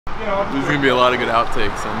you know. There's gonna be a lot of good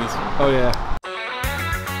outtakes on this one. Oh yeah.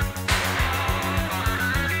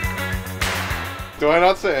 Do I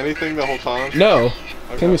not say anything the whole time? No.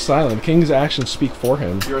 Okay. King is silent. King's actions speak for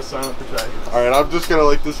him. You're a silent protagonist. Alright, I'm just gonna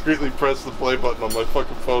like discreetly press the play button on my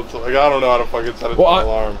fucking phone. So like I don't know how to fucking set it to an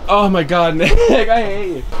alarm. Oh my god, Nick, I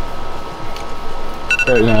hate you.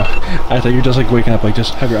 Right now, I think you're just like waking up, like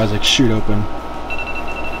just have your eyes like shoot open.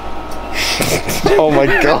 Oh my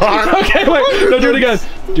god. Okay, wait, no, do it again.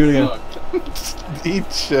 Do it again.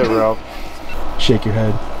 Eat shit, bro. Shake your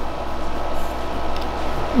head.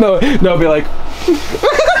 No, be like.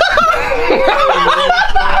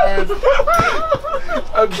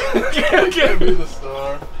 Okay. Be the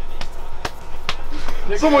star.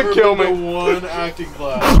 Someone kill me. One acting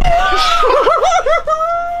class.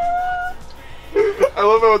 I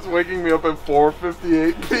love how it's waking me up at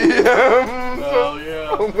 4:58 p.m. Oh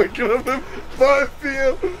yeah. I'm waking up at 5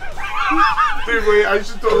 p.m. Dude, wait, I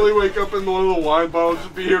should totally wake up and one of the wine bottles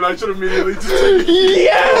should be here and I should immediately just take a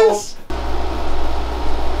Yes!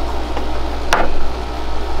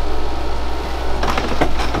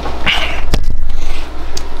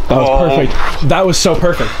 That was perfect. That was so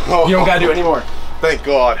perfect. Oh. You don't gotta do it anymore. Thank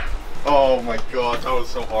God. Oh my God, that was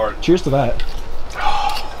so hard. Cheers to that.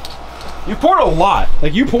 You poured a lot.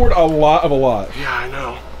 Like, you poured a lot of a lot. Yeah, I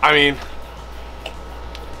know. I mean,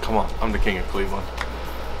 come on, I'm the king of Cleveland.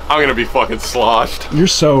 I'm gonna be fucking sloshed. You're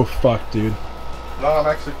so fucked, dude. No,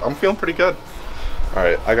 I'm feeling pretty good. All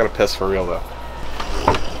right, I gotta piss for real though.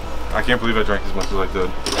 I can't believe I drank as much as I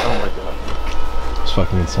did. Oh my God. It's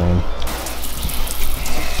fucking insane.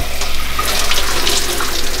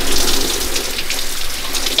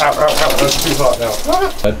 Ow, ow, ow, that's too hot now.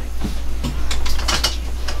 What?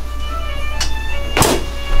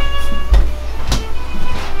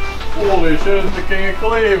 Holy shit, it's the king of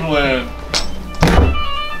Cleveland.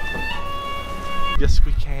 Yes,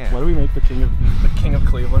 we can. Why do we make the king of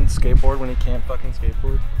Cleveland skateboard when he can't fucking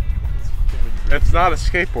skateboard? It's not a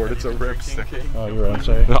skateboard, it's a ripstick. Oh, you're right, I'm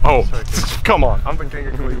sorry. Oh, come on, I'm the king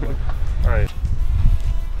of Cleveland. All right.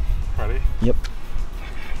 Ready? Yep.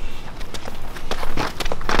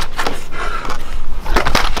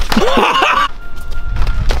 Is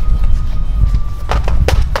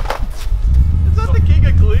that the king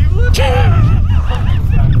of Cleveland?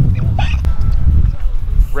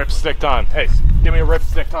 Ripstick time. Hey, give me a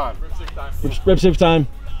ripstick time. Ripstick time. Ripstick time.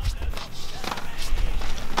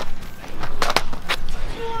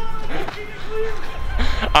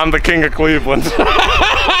 I'm the king of Cleveland.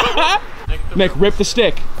 Nick, rip the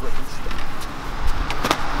stick.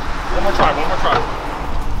 One more try, one more try.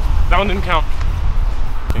 That one didn't count.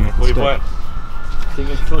 King of Cleveland. King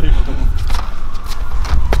of Cleveland.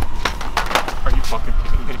 Are you fucking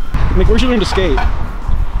kidding me? Nick, where'd you learn to skate?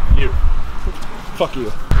 You. Fuck you.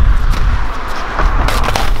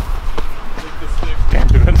 Can't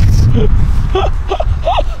do it.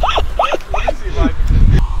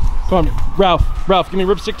 Come on, Ralph, give me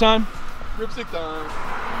ripstick time. Ripstick time.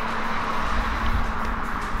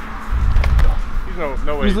 He's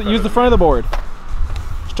no way. Use the front of the board.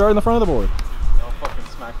 Start in the front of the board. I'll fucking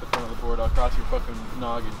smack the front of the board. I'll cross your fucking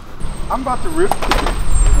noggin. I'm about to rip.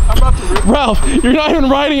 Ralph, you're not even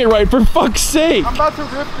riding it right, for fuck's sake. I'm about to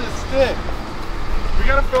rip this stick. We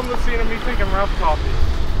gotta film the scene of me drinking Ralph coffee.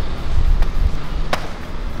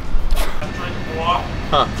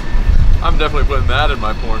 Huh. I'm definitely putting that in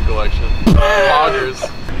my porn collection. Poggers.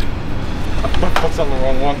 My foot's on the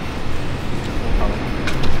wrong one.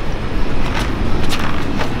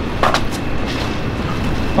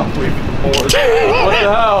 I'm leaving the board. What the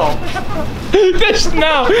hell?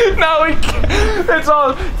 now we can't. It's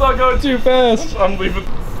all going too fast. I'm leaving.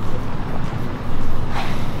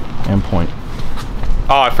 And point.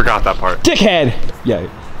 Oh, I forgot that part. Dickhead! Yeah.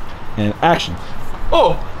 And action.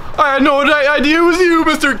 Oh, I had no idea it was you,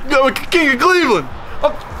 Mr. King of Cleveland.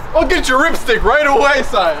 I'll get your ripstick right away,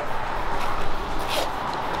 sire.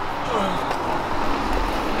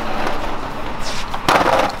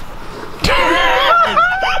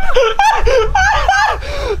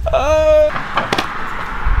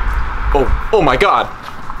 Oh my God.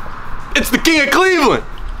 It's the King of Cleveland.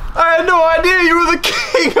 I had no idea you were the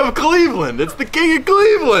King of Cleveland. It's the King of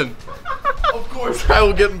Cleveland. Of course I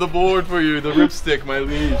will get the board for you, the ripstick, my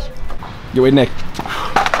liege. You wait, Nick.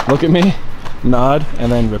 Look at me, nod,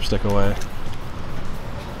 and then ripstick away.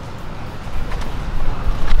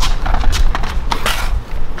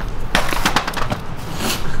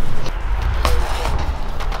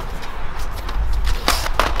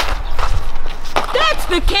 That's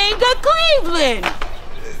the King of Cleveland!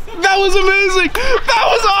 That was amazing! That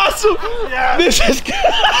was awesome! Yeah. This is good!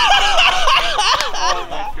 Oh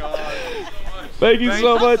my God. Thank you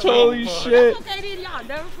so much. Holy shit. That's okay, then y'all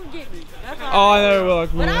never forget me. That's all Oh, I right. never will.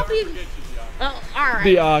 But I'll be. All right.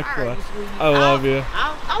 The all aqua. right, sweetie. I love you.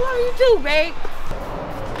 I love you too, babe.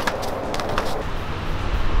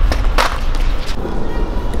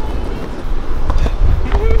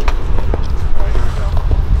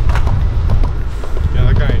 Yeah,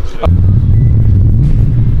 that guy ain't shit.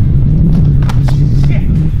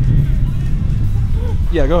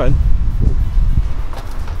 Yeah, go ahead.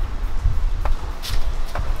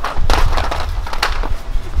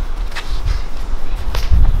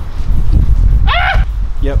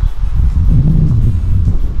 Yep.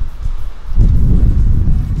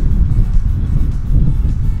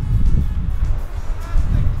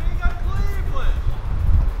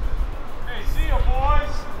 Hey, see ya,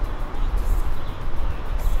 boys.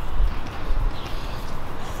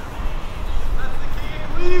 That's the king of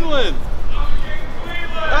Cleveland.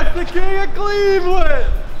 That's the king of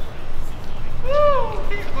Cleveland. Woo!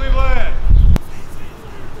 King of Cleveland.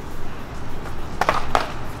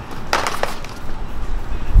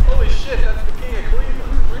 Holy shit, that's the king of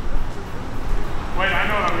Cleveland. Wait, I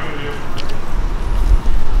know what I'm gonna do.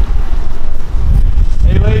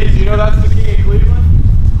 Hey ladies, you know that's the king of Cleveland?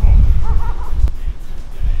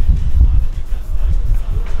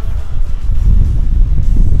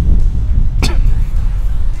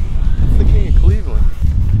 That's the king of Cleveland.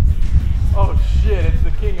 Oh shit, it's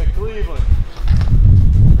the king of Cleveland.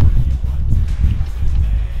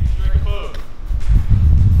 Very close.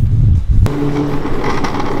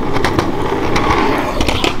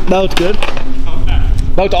 That looked good.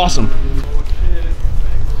 That looked awesome.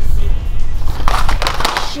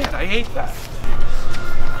 Shit, I hate that.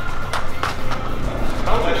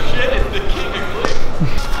 Holy shit, it's the king of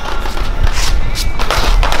Cleveland.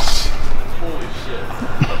 Holy shit.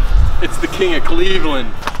 It's the king of Cleveland.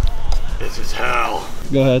 This is hell.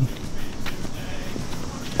 Go ahead.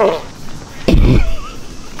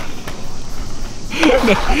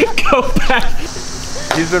 Go back.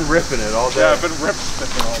 He's been ripping it all day. Yeah, I've been ripping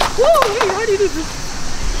it all. Woo, hey, how do you do this?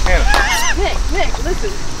 Nick,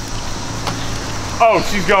 listen. Oh,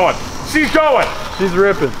 she's going. She's going. She's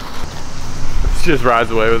ripping. She just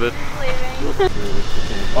rides away with it.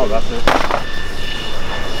 Oh, that's it.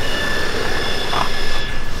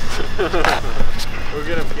 We'll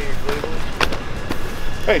get him, king of Cleveland.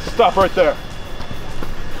 Hey, stop right there.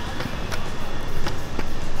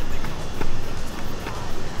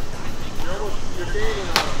 You're gaining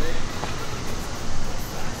on him, Nick.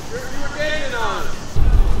 You're gaining on him.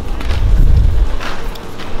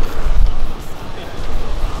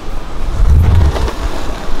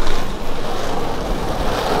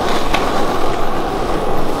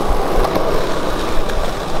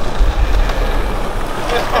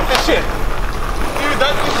 Shit. Dude,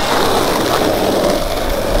 that's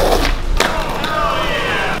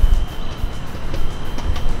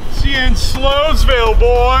See you in Slowsville,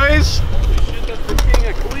 boys. holy shit, that's the king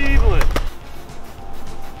of Cleveland.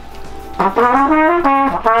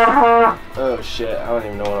 Oh shit, I don't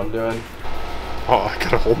even know what I'm doing. Oh, I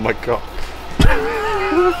gotta hold my cock.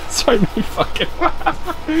 Sorry, me fucking.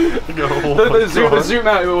 I gotta hold my The cock. zoom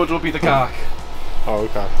out will be the cock. Oh,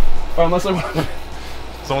 okay. Or unless I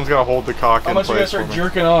Someone's gotta hold the cock in unless you guys place start for me.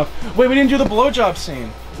 jerking off. Wait, we didn't do the blowjob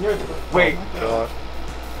scene. Wait, God.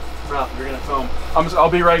 Ralph, you're gonna film. I'll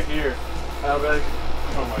be right here. I'll be like,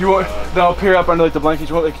 Oh my you want? God. Then I'll peer up under like the blankets.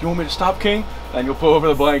 You want me to stop, King? And you'll pull over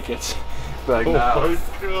the blankets. Be like, Oh no. my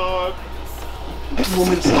God. You want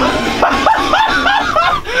me to stop?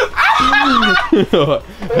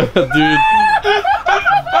 Dude.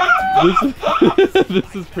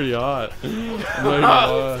 This is pretty hot. I'm not gonna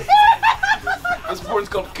lie. This porn's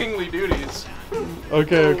called Kingly Duties.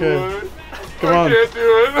 Okay, okay. Come on. I can't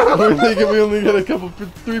do it. We only get a couple,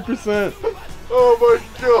 3%. Oh my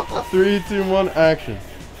God. 3, 2, 1, action.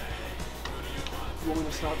 You want me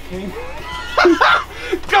to stop, King?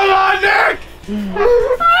 Come on, Nick.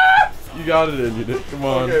 You got it in you, Nick. Come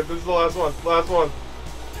on. Okay, this is the last one. Last one.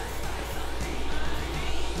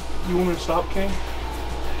 You want me to stop, King?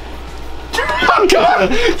 Oh God!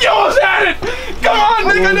 You almost had it! Come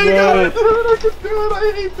on, Nick! I know you got it! I can do it.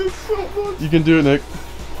 I hate this so much. You can do it, Nick.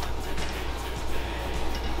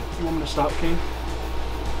 You want me to stop, King?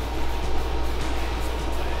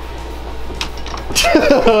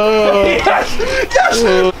 Oh. Yes!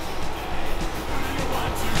 Yes!